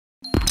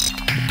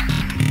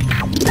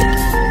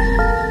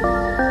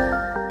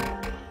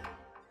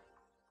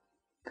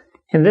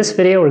In this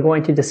video, we're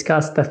going to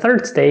discuss the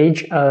third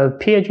stage of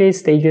Piaget's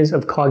stages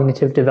of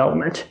cognitive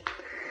development.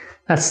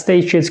 That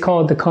stage is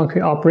called the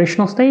concrete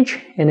operational stage,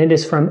 and it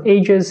is from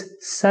ages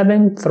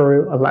 7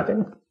 through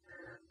 11.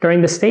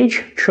 During this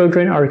stage,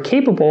 children are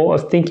capable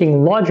of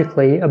thinking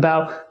logically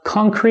about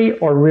concrete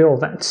or real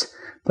events,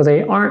 but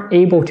they aren't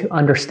able to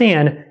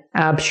understand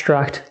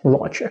abstract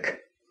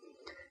logic.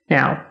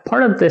 Now,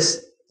 part of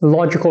this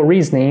logical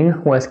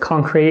reasoning with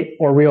concrete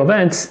or real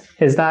events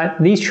is that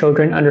these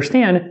children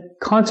understand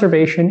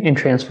conservation and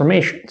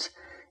transformations.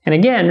 And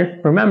again,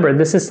 remember,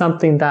 this is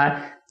something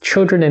that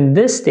children in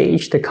this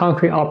stage, the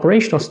concrete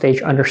operational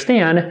stage,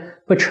 understand,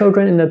 but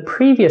children in the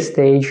previous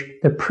stage,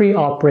 the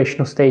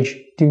pre-operational stage,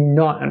 do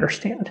not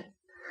understand.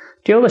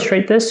 To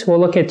illustrate this, we'll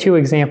look at two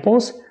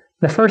examples.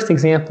 The first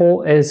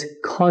example is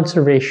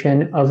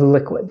conservation of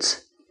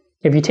liquids.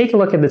 If you take a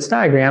look at this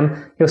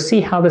diagram, you'll see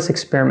how this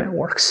experiment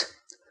works.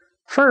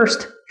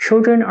 First,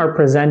 children are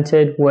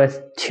presented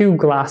with two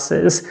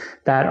glasses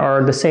that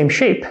are the same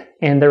shape,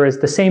 and there is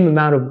the same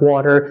amount of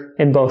water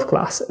in both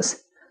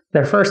glasses.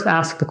 They're first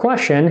asked the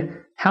question,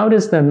 how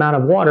does the amount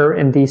of water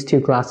in these two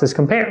glasses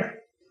compare?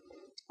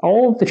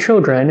 All of the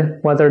children,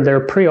 whether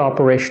they're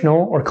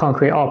pre-operational or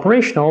concrete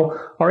operational,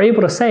 are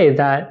able to say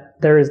that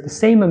there is the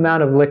same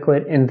amount of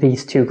liquid in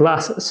these two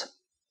glasses.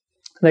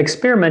 The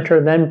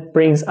experimenter then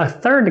brings a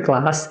third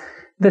glass.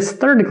 This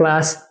third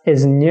glass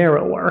is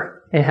narrower.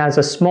 It has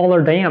a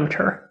smaller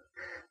diameter.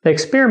 The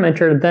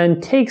experimenter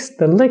then takes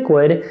the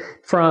liquid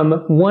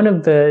from one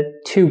of the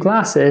two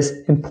glasses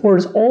and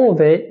pours all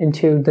of it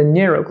into the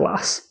narrow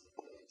glass.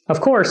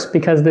 Of course,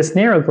 because this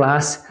narrow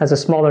glass has a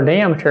smaller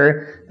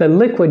diameter, the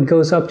liquid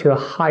goes up to a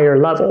higher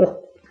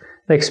level.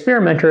 The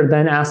experimenter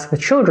then asks the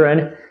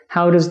children,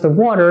 how does the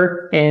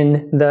water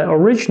in the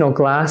original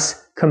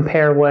glass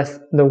compare with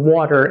the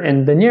water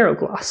in the narrow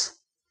glass?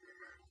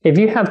 If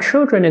you have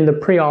children in the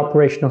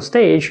pre-operational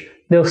stage,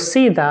 they'll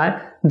see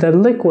that the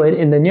liquid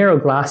in the narrow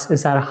glass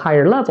is at a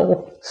higher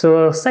level. So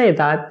they'll say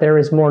that there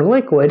is more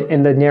liquid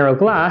in the narrow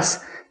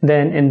glass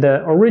than in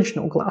the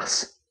original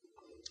glass.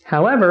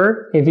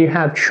 However, if you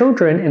have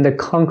children in the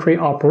concrete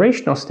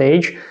operational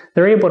stage,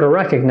 they're able to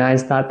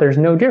recognize that there's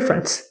no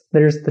difference.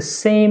 There's the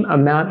same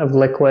amount of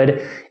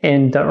liquid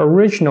in the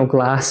original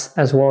glass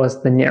as well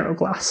as the narrow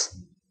glass.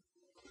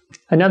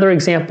 Another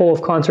example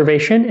of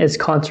conservation is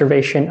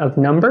conservation of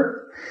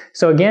number.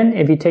 So again,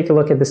 if you take a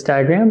look at this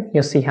diagram,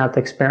 you'll see how the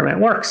experiment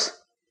works.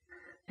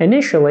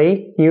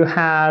 Initially, you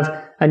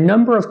have a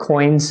number of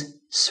coins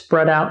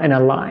spread out in a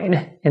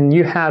line, and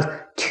you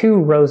have two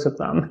rows of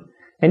them.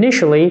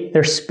 Initially,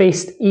 they're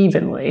spaced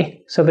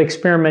evenly, so the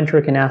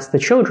experimenter can ask the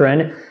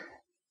children,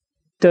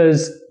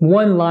 does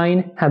one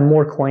line have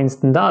more coins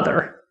than the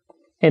other?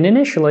 And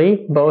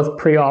initially, both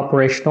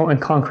pre-operational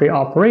and concrete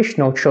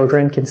operational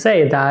children can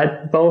say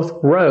that both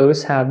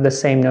rows have the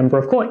same number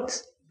of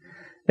coins.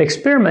 The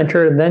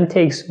experimenter then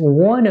takes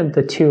one of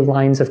the two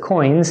lines of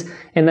coins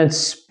and then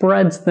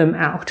spreads them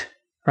out,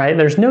 right?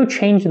 There's no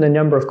change in the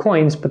number of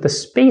coins, but the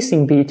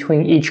spacing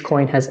between each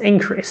coin has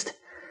increased.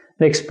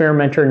 The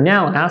experimenter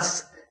now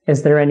asks,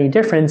 is there any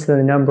difference in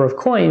the number of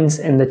coins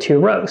in the two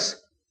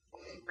rows?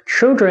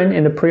 Children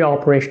in the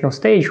pre-operational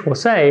stage will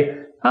say,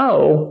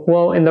 oh,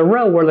 well, in the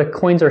row where the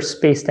coins are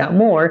spaced out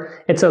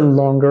more, it's a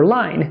longer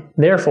line.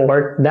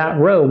 Therefore, that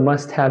row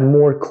must have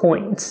more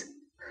coins.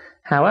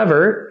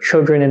 However,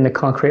 children in the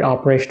concrete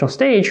operational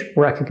stage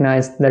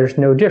recognize there's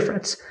no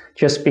difference.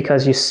 Just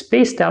because you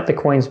spaced out the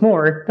coins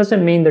more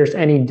doesn't mean there's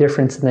any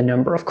difference in the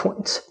number of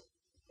coins.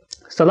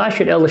 So that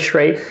should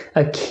illustrate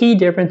a key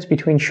difference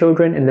between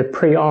children in the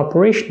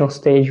pre-operational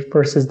stage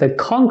versus the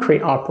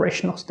concrete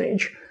operational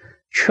stage.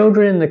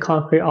 Children in the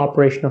concrete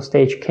operational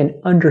stage can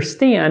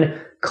understand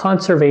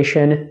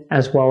conservation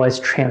as well as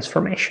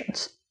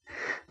transformations.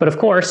 But of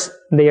course,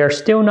 they are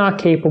still not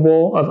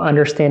capable of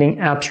understanding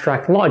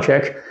abstract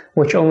logic,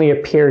 which only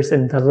appears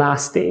in the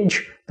last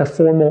stage, the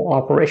formal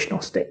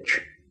operational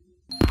stage.